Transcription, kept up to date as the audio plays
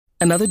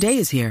Another day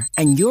is here,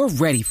 and you're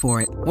ready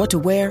for it. What to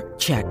wear?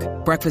 Check.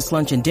 Breakfast,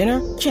 lunch, and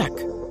dinner? Check.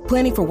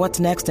 Planning for what's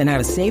next and how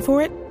to save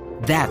for it?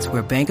 That's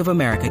where Bank of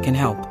America can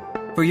help.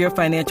 For your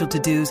financial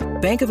to-dos,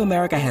 Bank of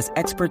America has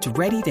experts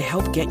ready to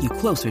help get you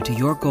closer to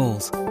your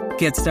goals.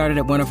 Get started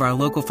at one of our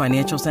local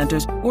financial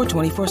centers or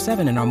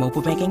 24/7 in our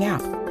mobile banking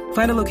app.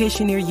 Find a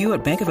location near you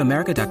at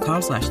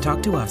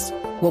bankofamerica.com/talktous.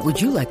 What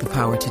would you like the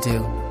power to do?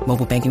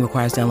 Mobile banking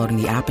requires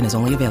downloading the app and is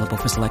only available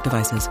for select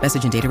devices.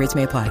 Message and data rates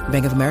may apply.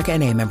 Bank of America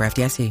N.A., member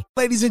FDIC.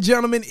 Ladies and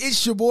gentlemen,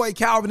 it's your boy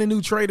Calvin, the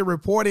New Trader,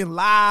 reporting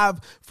live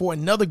for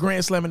another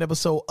Grand Slamming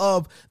episode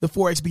of the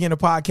Forex Beginner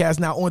Podcast.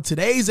 Now, on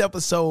today's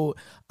episode,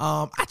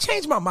 I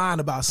changed my mind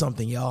about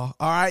something, y'all.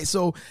 All right,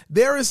 so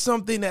there is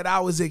something that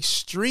I was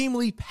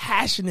extremely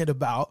passionate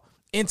about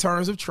in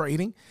terms of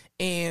trading,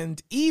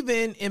 and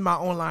even in my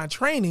online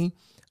training,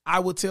 I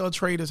would tell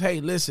traders,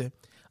 hey, listen,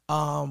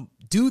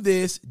 do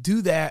this,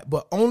 do that,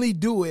 but only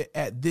do it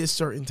at this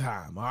certain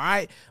time, all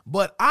right?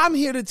 But I'm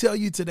here to tell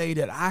you today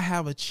that I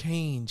have a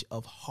change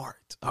of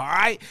heart, all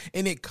right?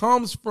 And it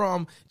comes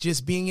from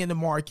just being in the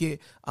market,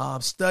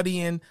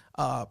 studying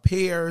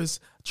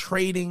pairs,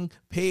 trading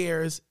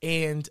pairs,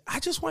 and I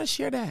just want to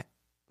share that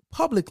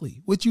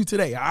publicly with you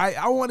today, all right?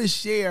 I want to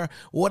share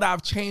what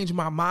I've changed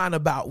my mind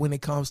about when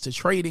it comes to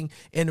trading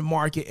in the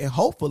market, and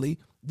hopefully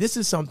this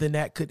is something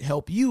that could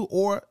help you,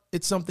 or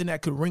it's something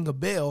that could ring a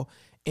bell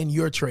in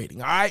your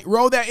trading. All right,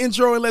 roll that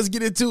intro and let's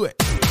get into it.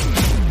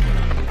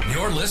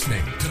 You're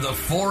listening to the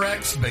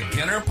Forex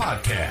Beginner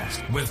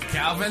Podcast with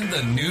Calvin,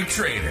 the New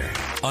Trader.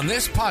 On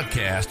this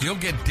podcast, you'll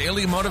get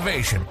daily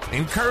motivation,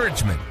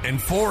 encouragement, and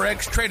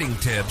Forex trading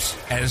tips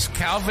as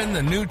Calvin,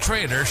 the New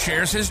Trader,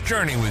 shares his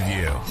journey with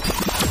you.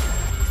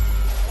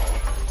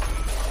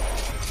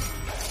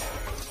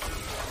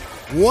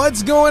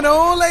 What's going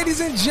on,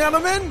 ladies and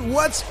gentlemen?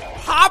 What's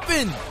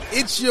popping?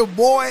 It's your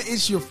boy,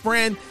 it's your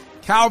friend,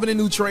 Calvin, the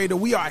New Trader.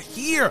 We are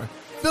here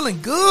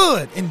feeling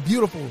good in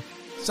beautiful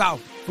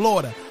South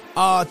Florida.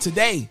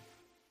 Today,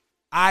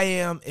 I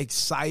am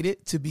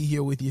excited to be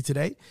here with you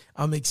today.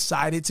 I'm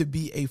excited to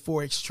be a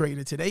Forex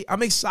trader today.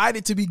 I'm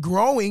excited to be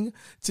growing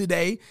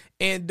today.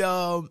 And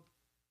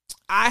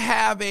I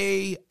have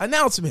a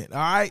announcement, all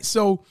right?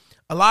 So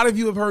a lot of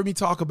you have heard me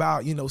talk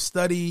about,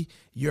 study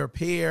your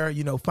pair,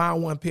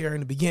 find one pair in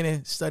the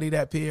beginning, study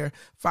that pair,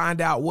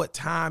 find out what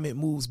time it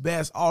moves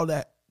best, all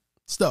that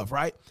stuff,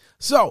 right?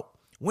 So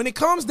when it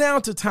comes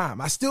down to time,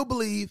 I still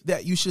believe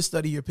that you should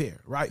study your pair,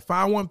 right?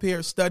 Find one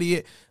pair, study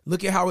it,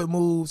 look at how it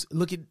moves,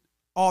 look at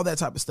all that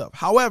type of stuff.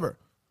 However,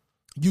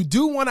 you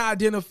do want to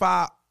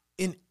identify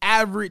an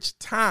average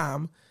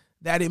time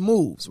that it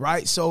moves,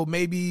 right? So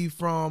maybe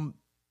from,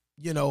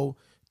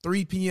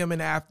 3 p.m. in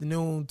the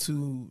afternoon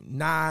to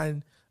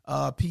 9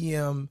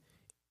 p.m.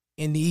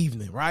 in the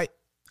evening, right?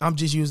 I'm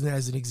just using that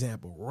as an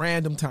example,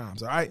 random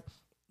times, all right?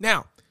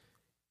 Now,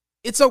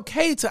 it's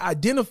okay to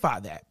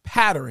identify that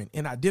pattern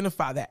and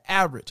identify that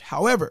average.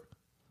 However,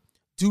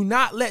 do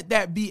not let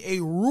that be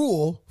a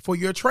rule for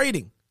your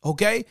trading,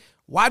 okay?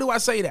 Why do I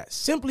say that?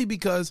 Simply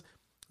because,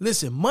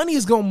 listen, money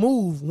is going to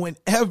move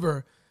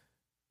whenever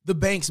the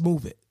banks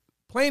move it.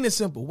 Plain and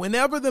simple.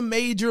 Whenever the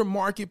major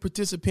market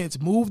participants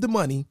move the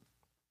money,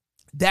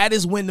 that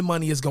is when the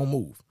money is going to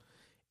move.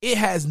 It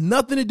has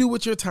nothing to do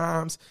with your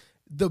times.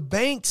 The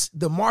banks,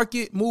 the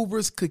market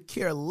movers could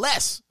care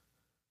less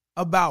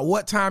about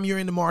what time you're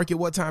in the market,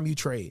 what time you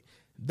trade.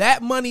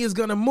 That money is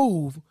going to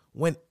move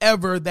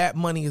whenever that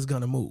money is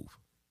going to move.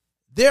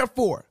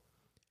 Therefore,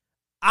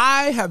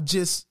 I have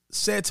just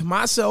said to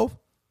myself,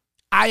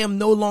 I am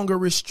no longer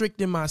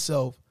restricting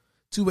myself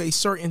to a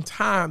certain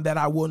time that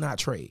I will not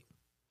trade.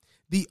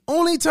 The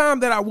only time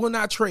that I will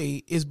not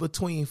trade is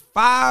between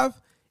 5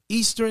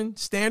 Eastern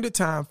Standard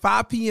Time,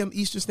 5 p.m.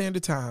 Eastern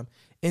Standard Time,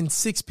 and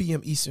 6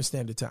 p.m. Eastern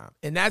Standard Time.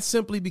 And that's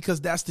simply because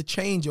that's the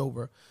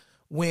changeover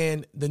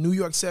when the New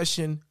York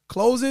session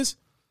closes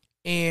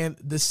and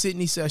the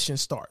Sydney session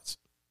starts.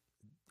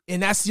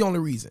 And that's the only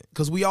reason,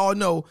 because we all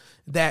know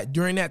that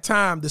during that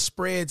time, the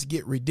spreads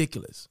get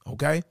ridiculous,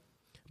 okay?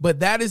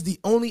 But that is the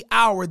only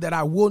hour that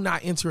I will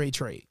not enter a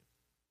trade.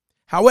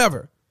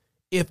 However,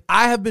 if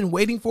I have been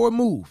waiting for a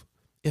move,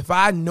 if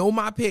I know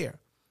my pair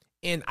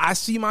and I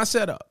see my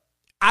setup,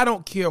 I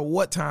don't care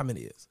what time it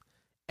is.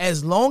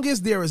 As long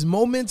as there is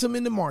momentum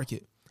in the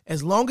market,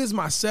 as long as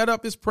my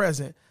setup is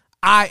present,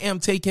 I am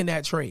taking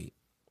that trade.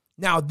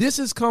 Now, this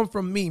has come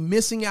from me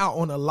missing out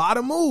on a lot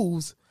of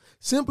moves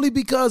simply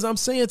because I'm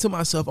saying to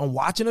myself, I'm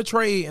watching a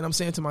trade and I'm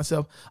saying to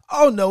myself,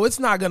 oh no, it's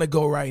not going to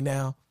go right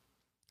now.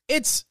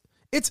 It's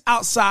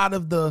outside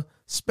of the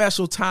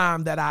special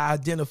time that I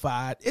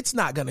identified. It's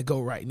not going to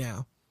go right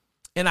now.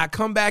 And I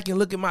come back and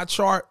look at my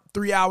chart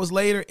 3 hours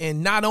later,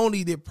 and not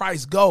only did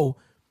price go,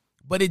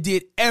 but it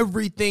did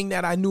everything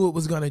that I knew it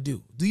was going to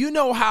do. Do you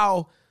know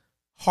how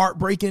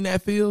heartbreaking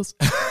that feels?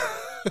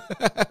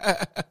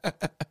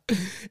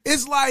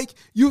 It's like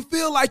you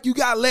feel like you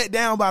got let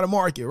down by the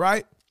market,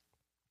 right?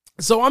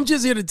 So I'm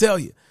just here to tell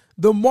you,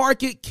 the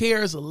market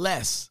cares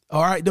less,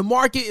 all right? The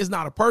market is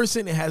not a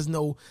person. It has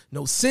no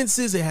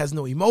senses. It has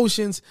no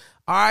emotions,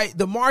 all right?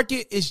 The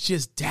market is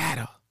just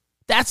data.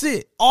 That's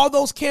it. All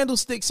those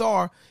candlesticks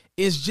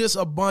is just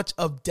a bunch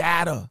of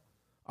data.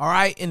 All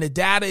right. And the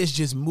data is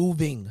just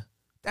moving.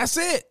 That's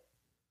it.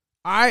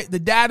 All right. The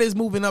data is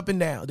moving up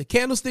and down. The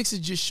candlesticks is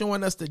just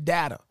showing us the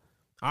data.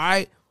 All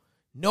right.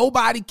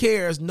 Nobody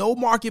cares. No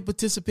market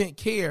participant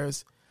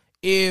cares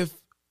if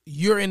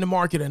you're in the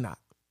market or not.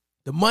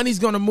 The money's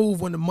going to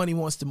move when the money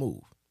wants to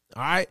move.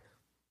 All right.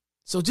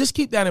 So just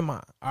keep that in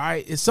mind. All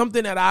right. It's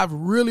something that I've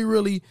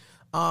really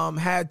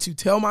had to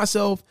tell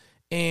myself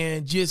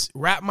and just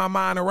wrap my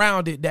mind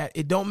around it, that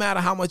it don't matter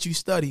how much you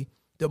study,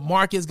 the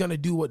market is going to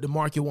do what the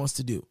market wants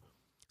to do.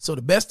 So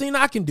the best thing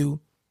I can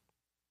do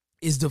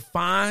is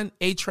define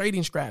a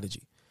trading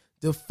strategy,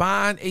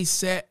 define a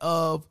set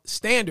of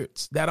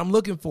standards that I'm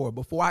looking for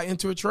before I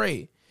enter a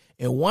trade.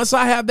 And once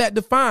I have that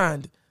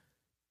defined,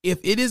 if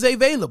it is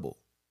available,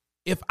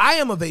 if I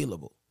am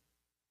available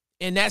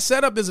and that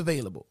setup is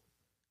available,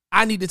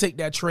 I need to take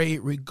that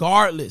trade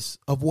regardless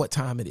of what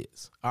time it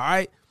is. All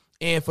right.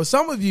 And for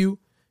some of you,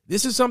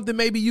 this is something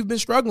maybe you've been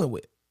struggling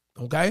with.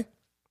 Okay.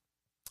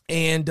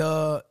 And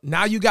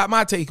now you got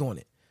my take on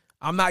it.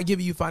 I'm not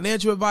giving you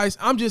financial advice.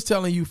 I'm just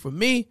telling you, for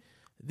me,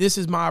 this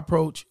is my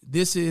approach.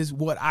 This is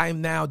what I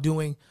am now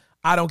doing.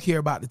 I don't care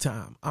about the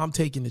time. I'm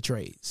taking the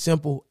trade.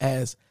 Simple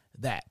as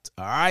that.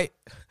 All right.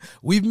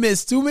 We've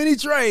missed too many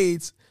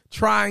trades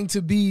trying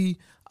to be,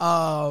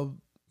 Mr.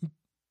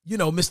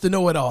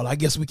 Know-It-All. I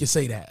guess we can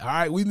say that. All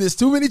right. We missed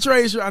too many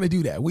trades trying to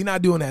do that. We're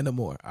not doing that no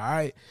more. All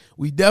right.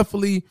 We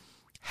definitely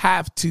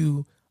have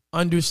to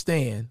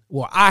understand.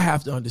 Well, I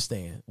have to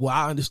understand. Well,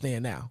 I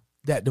understand now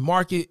that the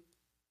market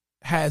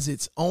has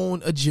its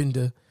own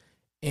agenda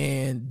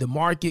and the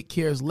market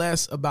cares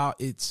less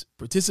about its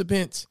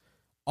participants.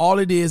 All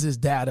it is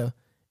data,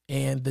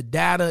 and the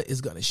data is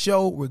going to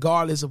show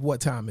regardless of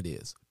what time it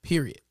is,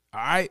 period.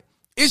 All right.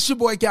 It's your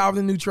boy,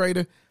 Calvin, the New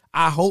Trader.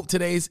 I hope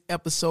today's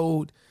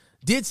episode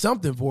did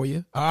something for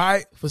you. All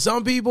right. For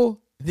some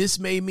people, this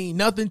may mean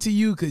nothing to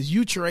you because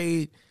you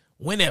trade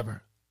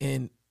whenever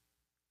and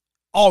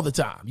all the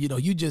time.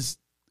 You just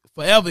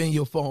forever in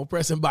your phone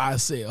pressing buy or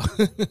sell.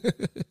 All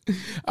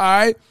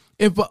right.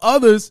 And for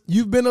others,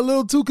 you've been a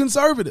little too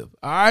conservative.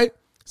 All right.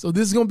 So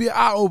this is going to be an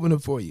eye opener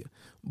for you.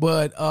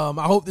 But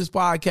I hope this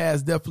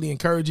podcast definitely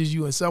encourages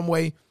you in some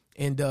way.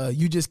 And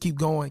you just keep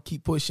going,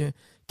 keep pushing,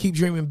 keep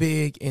dreaming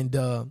big.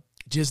 And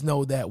just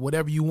know that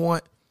whatever you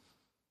want,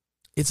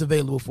 it's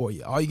available for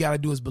you. All you got to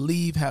do is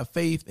believe, have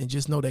faith, and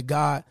just know that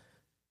God,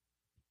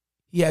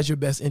 He has your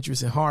best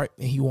interest in heart,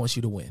 and He wants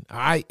you to win. All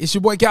right. It's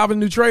your boy, Calvin,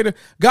 the New Trader.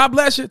 God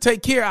bless you.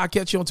 Take care. I'll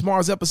catch you on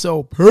tomorrow's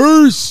episode.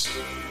 Peace.